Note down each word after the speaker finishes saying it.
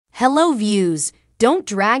Hello views, don't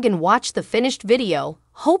drag and watch the finished video,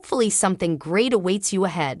 hopefully something great awaits you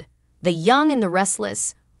ahead. The Young and the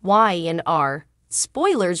Restless, Y&R.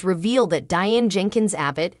 Spoilers reveal that Diane Jenkins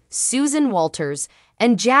Abbott, Susan Walters,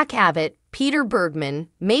 and Jack Abbott, Peter Bergman,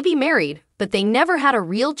 may be married, but they never had a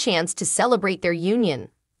real chance to celebrate their union.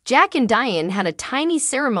 Jack and Diane had a tiny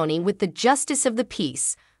ceremony with the Justice of the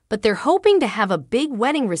Peace, but they're hoping to have a big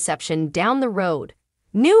wedding reception down the road.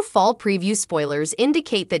 New fall preview spoilers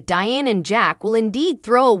indicate that Diane and Jack will indeed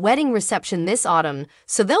throw a wedding reception this autumn,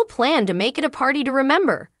 so they'll plan to make it a party to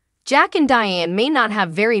remember. Jack and Diane may not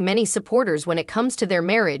have very many supporters when it comes to their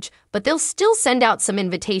marriage, but they'll still send out some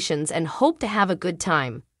invitations and hope to have a good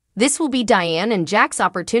time. This will be Diane and Jack's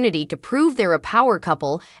opportunity to prove they're a power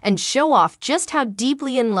couple and show off just how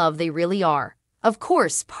deeply in love they really are. Of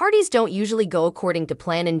course, parties don't usually go according to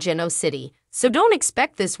plan in Geno City, so don't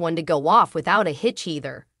expect this one to go off without a hitch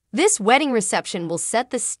either. This wedding reception will set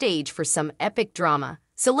the stage for some epic drama,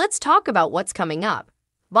 so let's talk about what's coming up.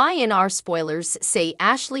 Y&R spoilers say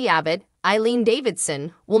Ashley Abbott, Eileen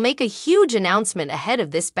Davidson, will make a huge announcement ahead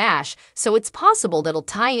of this bash, so it's possible that'll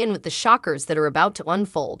tie in with the shockers that are about to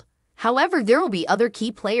unfold. However, there will be other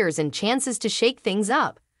key players and chances to shake things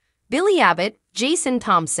up. Billy Abbott, Jason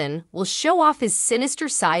Thompson, will show off his sinister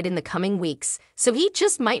side in the coming weeks, so he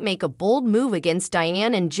just might make a bold move against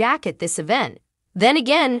Diane and Jack at this event. Then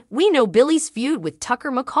again, we know Billy's feud with Tucker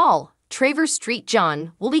McCall, Traver Street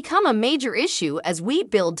John, will become a major issue as we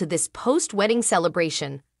build to this post-wedding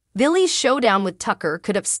celebration. Billy's showdown with Tucker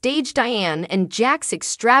could upstage Diane and Jack's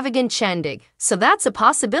extravagant shindig, so that's a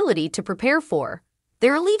possibility to prepare for.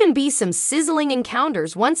 There'll even be some sizzling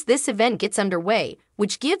encounters once this event gets underway,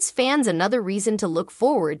 which gives fans another reason to look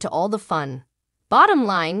forward to all the fun. Bottom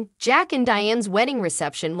line, Jack and Diane's wedding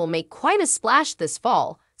reception will make quite a splash this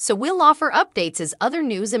fall, so we'll offer updates as other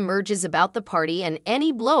news emerges about the party and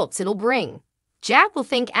any blow-ups it'll bring. Jack will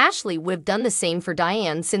think Ashley would have done the same for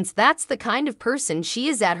Diane since that's the kind of person she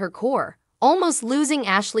is at her core. Almost losing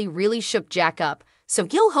Ashley really shook Jack up, so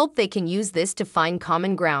he'll hope they can use this to find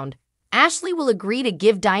common ground. Ashley will agree to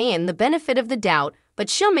give Diane the benefit of the doubt, but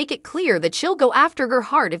she'll make it clear that she'll go after her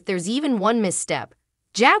heart if there's even one misstep.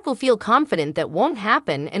 Jack will feel confident that won't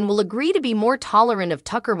happen and will agree to be more tolerant of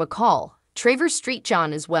Tucker McCall, Traver Street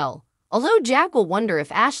John as well. Although Jack will wonder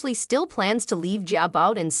if Ashley still plans to leave Jab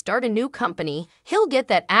out and start a new company, he'll get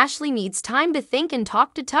that Ashley needs time to think and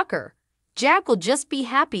talk to Tucker. Jack will just be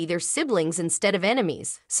happy they're siblings instead of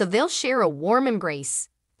enemies, so they'll share a warm embrace.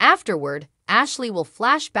 Afterward, Ashley will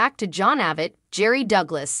flash back to John Abbott, Jerry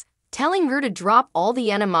Douglas, telling her to drop all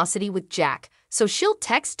the animosity with Jack, so she'll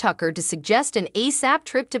text Tucker to suggest an ASAP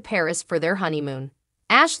trip to Paris for their honeymoon.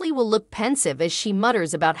 Ashley will look pensive as she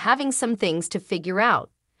mutters about having some things to figure out.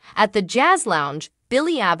 At the Jazz Lounge,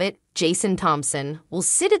 Billy Abbott, Jason Thompson, will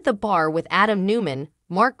sit at the bar with Adam Newman,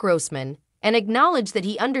 Mark Grossman, and acknowledge that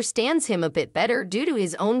he understands him a bit better due to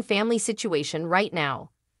his own family situation right now.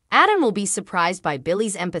 Adam will be surprised by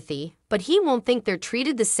Billy's empathy, but he won't think they're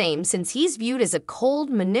treated the same since he's viewed as a cold,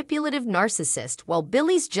 manipulative narcissist while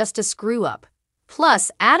Billy's just a screw-up.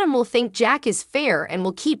 Plus, Adam will think Jack is fair and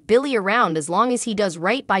will keep Billy around as long as he does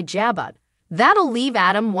right by Jabba. That'll leave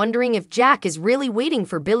Adam wondering if Jack is really waiting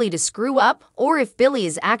for Billy to screw up or if Billy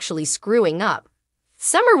is actually screwing up.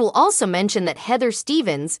 Summer will also mention that Heather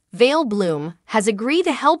Stevens, Vale Bloom, has agreed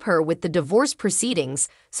to help her with the divorce proceedings,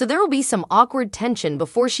 so there will be some awkward tension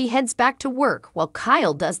before she heads back to work while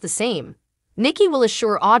Kyle does the same. Nikki will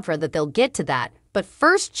assure Audra that they'll get to that, but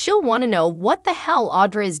first she'll want to know what the hell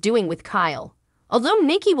Audra is doing with Kyle. Although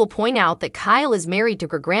Nikki will point out that Kyle is married to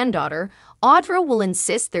her granddaughter, Audra will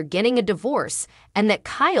insist they're getting a divorce and that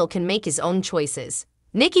Kyle can make his own choices.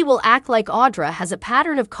 Nikki will act like Audra has a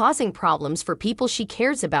pattern of causing problems for people she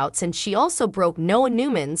cares about since she also broke Noah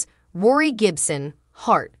Newman's, Rory Gibson,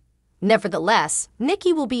 heart. Nevertheless,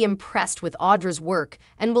 Nikki will be impressed with Audra's work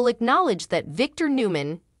and will acknowledge that Victor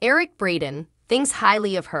Newman, Eric Braden, thinks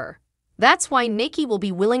highly of her. That's why Nikki will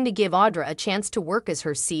be willing to give Audra a chance to work as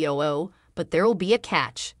her COO, but there will be a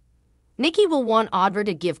catch. Nikki will want Audra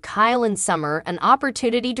to give Kyle and Summer an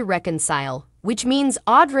opportunity to reconcile, which means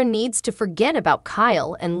Audra needs to forget about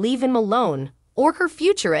Kyle and leave him alone, or her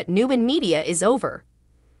future at Newman Media is over.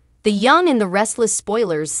 The Young and the Restless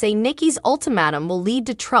spoilers say Nikki's ultimatum will lead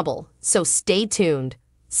to trouble, so stay tuned.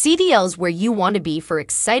 CDL's where you want to be for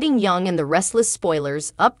exciting Young and the Restless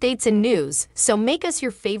spoilers, updates, and news, so make us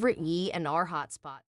your favorite Y&R hotspot.